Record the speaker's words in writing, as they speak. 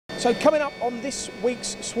So coming up on this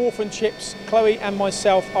week's Swarf and Chips, Chloe and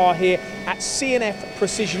myself are here at CNF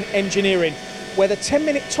Precision Engineering, where the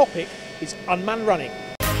 10-minute topic is unmanned running.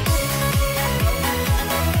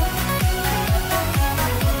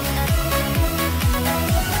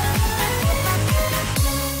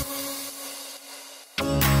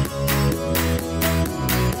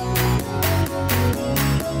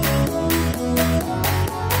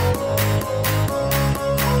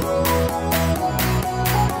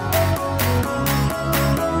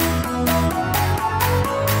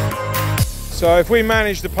 So if we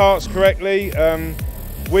manage the parts correctly,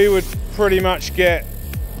 we would pretty much get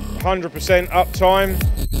 100% uptime.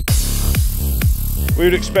 We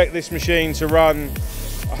would expect this machine to run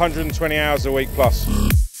 120 hours a week plus.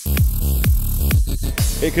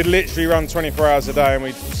 It could literally run 24 hours a day and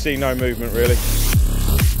we'd see no movement really.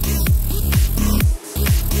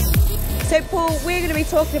 So Paul, we're going to be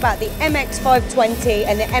talking about the MX520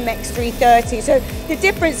 and the MX330, so the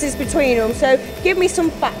differences between them. So give me some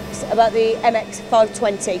facts about the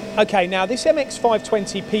MX520. Okay, now this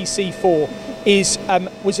MX520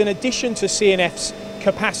 PC4 was an addition to CNF's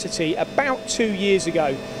capacity about 2 years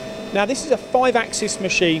ago. Now this is a 5-axis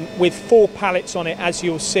machine with 4 pallets on it, as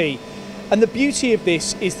you'll see. And the beauty of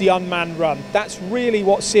this is the unmanned run. That's really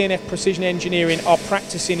what CNF Precision Engineering are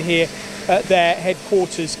practicing here at their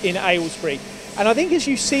headquarters in Aylesbury. And I think as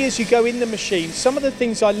you see as you go in the machine, some of the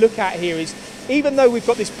things I look at here is, even though we've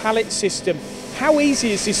got this pallet system, how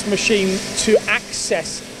easy is this machine to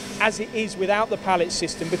access as it is without the pallet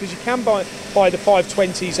system? Because you can buy the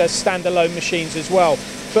 520s as standalone machines as well.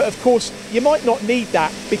 But of course, you might not need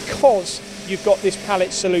that because you've got this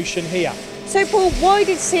pallet solution here. So Paul, why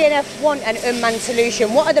did CNF want an unmanned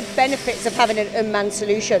solution? What are the benefits of having an unmanned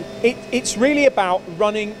solution? It's really about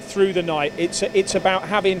running through the night. It's about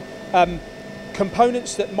having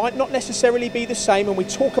components that might not necessarily be the same, and we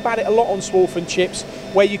talk about it a lot on Swarf and Chips,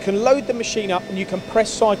 where you can load the machine up and you can press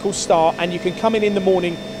cycle start and you can come in the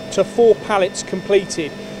morning to 4 pallets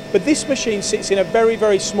completed. But this machine sits in a very,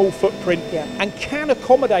 very small footprint and can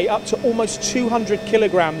accommodate up to almost 200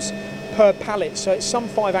 kilograms per pallet, so it's some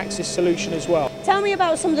 5-axis solution as well. Tell me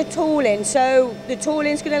about some of the tooling. So the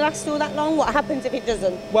tooling's going to last all that long? What happens if it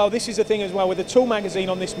doesn't? Well, this is the thing as well, with the tool magazine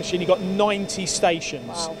on this machine, you've got 90 stations.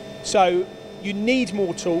 Wow. So you need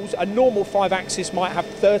more tools. A normal 5-axis might have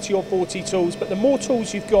 30 or 40 tools, but the more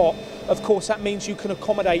tools you've got, of course, that means you can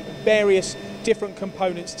accommodate various different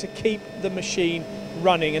components to keep the machine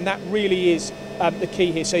running, and that really is the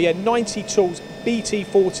key here. So yeah, 90 tools,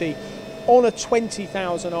 BT40, on a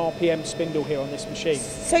 20,000 RPM spindle here on this machine.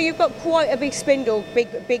 So you've got quite a big spindle,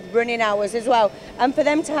 big running hours as well. And for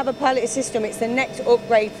them to have a pallet system, it's the next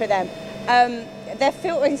upgrade for them. Their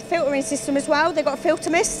filtering system as well, they've got a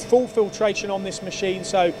filter mist? Full filtration on this machine,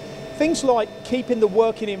 so things like keeping the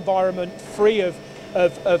working environment free of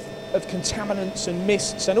contaminants and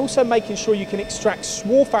mists, and also making sure you can extract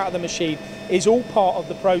swarf out of the machine is all part of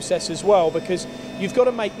the process as well, because you've got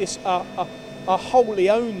to make this a wholly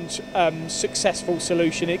owned successful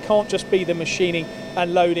solution. It can't just be the machining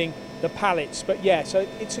and loading the pallets, but yeah, so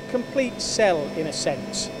it's a complete cell in a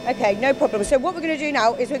sense. Okay, no problem. So what we're going to do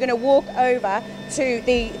now is we're going to walk over to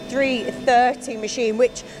the 330 machine,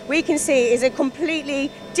 which we can see is a completely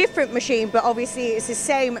different machine, but obviously it's the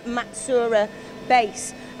same Matsuura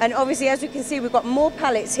base. And obviously, as we can see, we've got more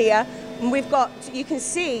pallets here. And we've got, you can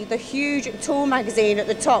see the huge tool magazine at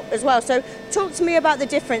the top as well. So talk to me about the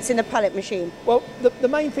difference in the pallet machine. Well, the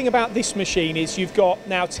main thing about this machine is you've got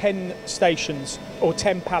now 10 stations or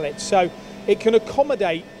 10 pallets. So it can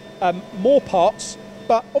accommodate more parts,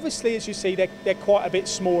 but obviously, as you see, they're quite a bit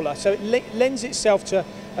smaller. So it lends itself to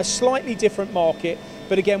a slightly different market.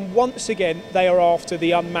 But again, once again, they are after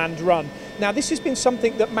the unmanned run. Now, this has been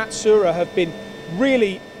something that Matsuura have been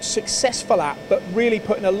really successful at, but really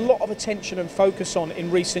putting a lot of attention and focus on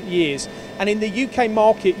in recent years. And in the UK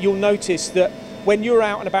market, you'll notice that when you're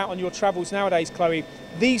out and about on your travels nowadays, Chloe,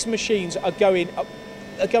 these machines are going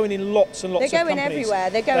in lots and lots of companies. They're going everywhere.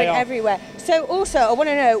 They're going everywhere. So also, I want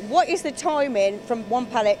to know, what is the timing from one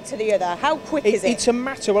pallet to the other? How quick is it? It's a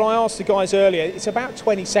matter, well, I asked the guys earlier, it's about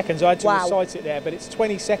 20 seconds. I had to recite it there, but it's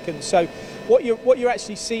 20 seconds. So what you're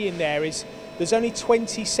actually seeing there is there's only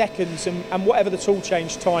 20 seconds and whatever the tool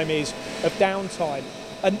change time is of downtime.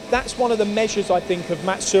 And that's one of the measures, I think, of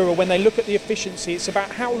Matsuura when they look at the efficiency. It's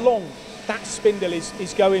about how long that spindle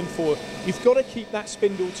is going for. You've got to keep that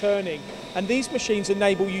spindle turning, and these machines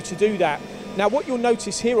enable you to do that. Now, what you'll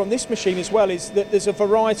notice here on this machine as well is that there's a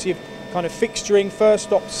variety of kind of fixturing,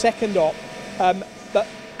 first op, second op,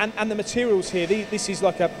 and the materials here. This is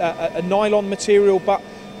like a nylon material, but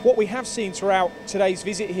What we have seen throughout today's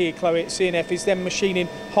visit here, Chloe, at CNF, is them machining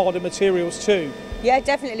harder materials too. Yeah,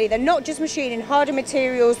 definitely. They're not just machining harder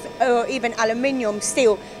materials or even aluminium,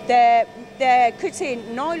 steel. They're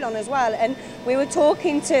cutting nylon as well. And we were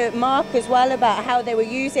talking to Mark as well about how they were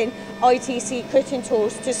using ITC cutting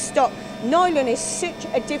tools to stop. Nylon is such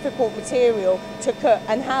a difficult material to cut,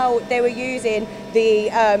 and how they were using the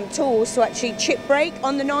tools to actually chip break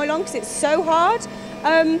on the nylon because it's so hard.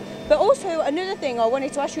 But also another thing I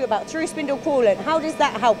wanted to ask you about, through spindle coolant, how does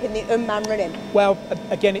that help in the unmanned running? Well,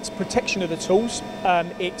 again, it's protection of the tools.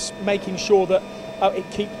 It's making sure that it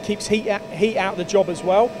keeps heat out of the job as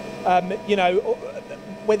well. You know,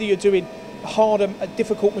 whether you're doing harder,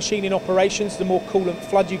 difficult machining operations, the more coolant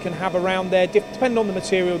flood you can have around there, depending on the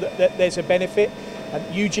material, that there's a benefit.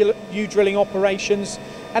 U-drilling operations,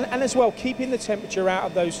 and as well keeping the temperature out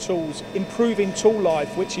of those tools, improving tool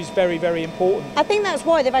life, which is very, very important. I think that's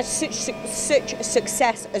why they've had such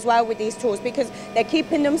success as well with these tools, because they're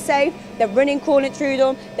keeping them safe, they're running coolant through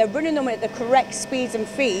them, they're running them at the correct speeds and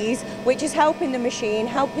feeds, which is helping the machine,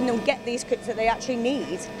 helping them get these cuts that they actually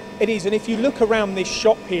need. It is, and if you look around this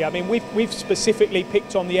shop here, I mean, we've specifically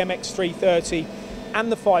picked on the MX330 and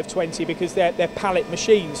the 520 because they're pallet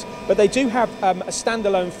machines, but they do have a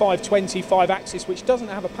standalone 520 5-axis which doesn't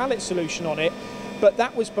have a pallet solution on it, but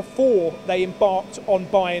that was before they embarked on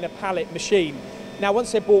buying a pallet machine. Now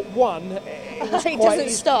once they bought one,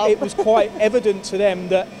 it was quite evident to them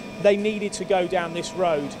that they needed to go down this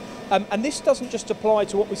road. And this doesn't just apply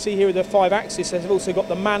to what we see here with the 5-axis. They've also got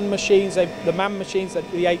the MAN machines,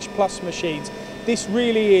 the H Plus machines. This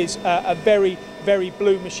really is a very, very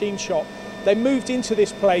blue machine shop. They moved into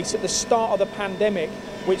this place at the start of the pandemic,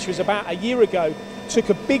 which was about a year ago, took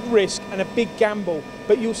a big risk and a big gamble.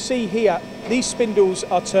 But you'll see here, these spindles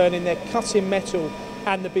are turning, they're cutting metal,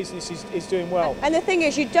 and the business is doing well. And the thing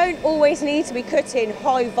is, you don't always need to be cutting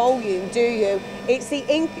high volume, do you? It's the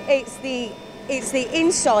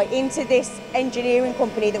insight into this engineering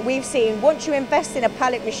company that we've seen. Once you invest in a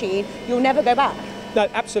pallet machine, you'll never go back. No,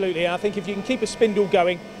 absolutely. And I think if you can keep a spindle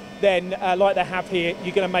going, then like they have here,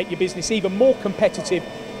 you're going to make your business even more competitive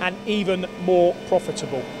and even more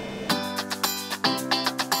profitable.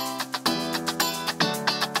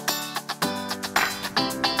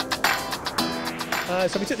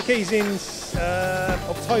 So we took the keys in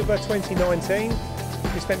October 2019.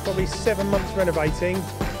 We spent probably 7 months renovating,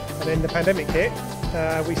 and then the pandemic hit.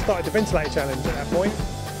 We started the ventilator challenge at that point,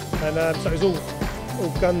 and so it was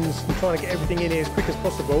all guns and trying to get everything in here as quick as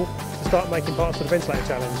possible to start making parts of the ventilator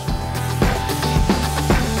challenge.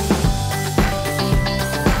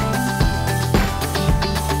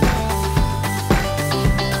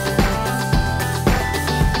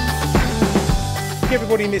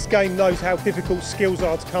 Everybody in this game knows how difficult skills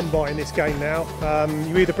are to come by in this game now.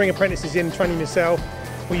 You either bring apprentices in, train them yourself,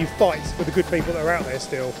 or you fight with the good people that are out there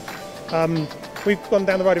still. We've gone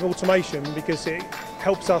down the road of automation because it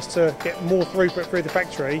helps us to get more throughput through the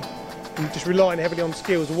factory and just relying heavily on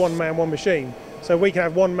skills of one man, one machine. So we can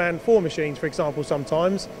have 1 man, 4 machines, for example,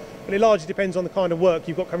 sometimes, but it largely depends on the kind of work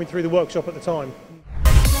you've got coming through the workshop at the time.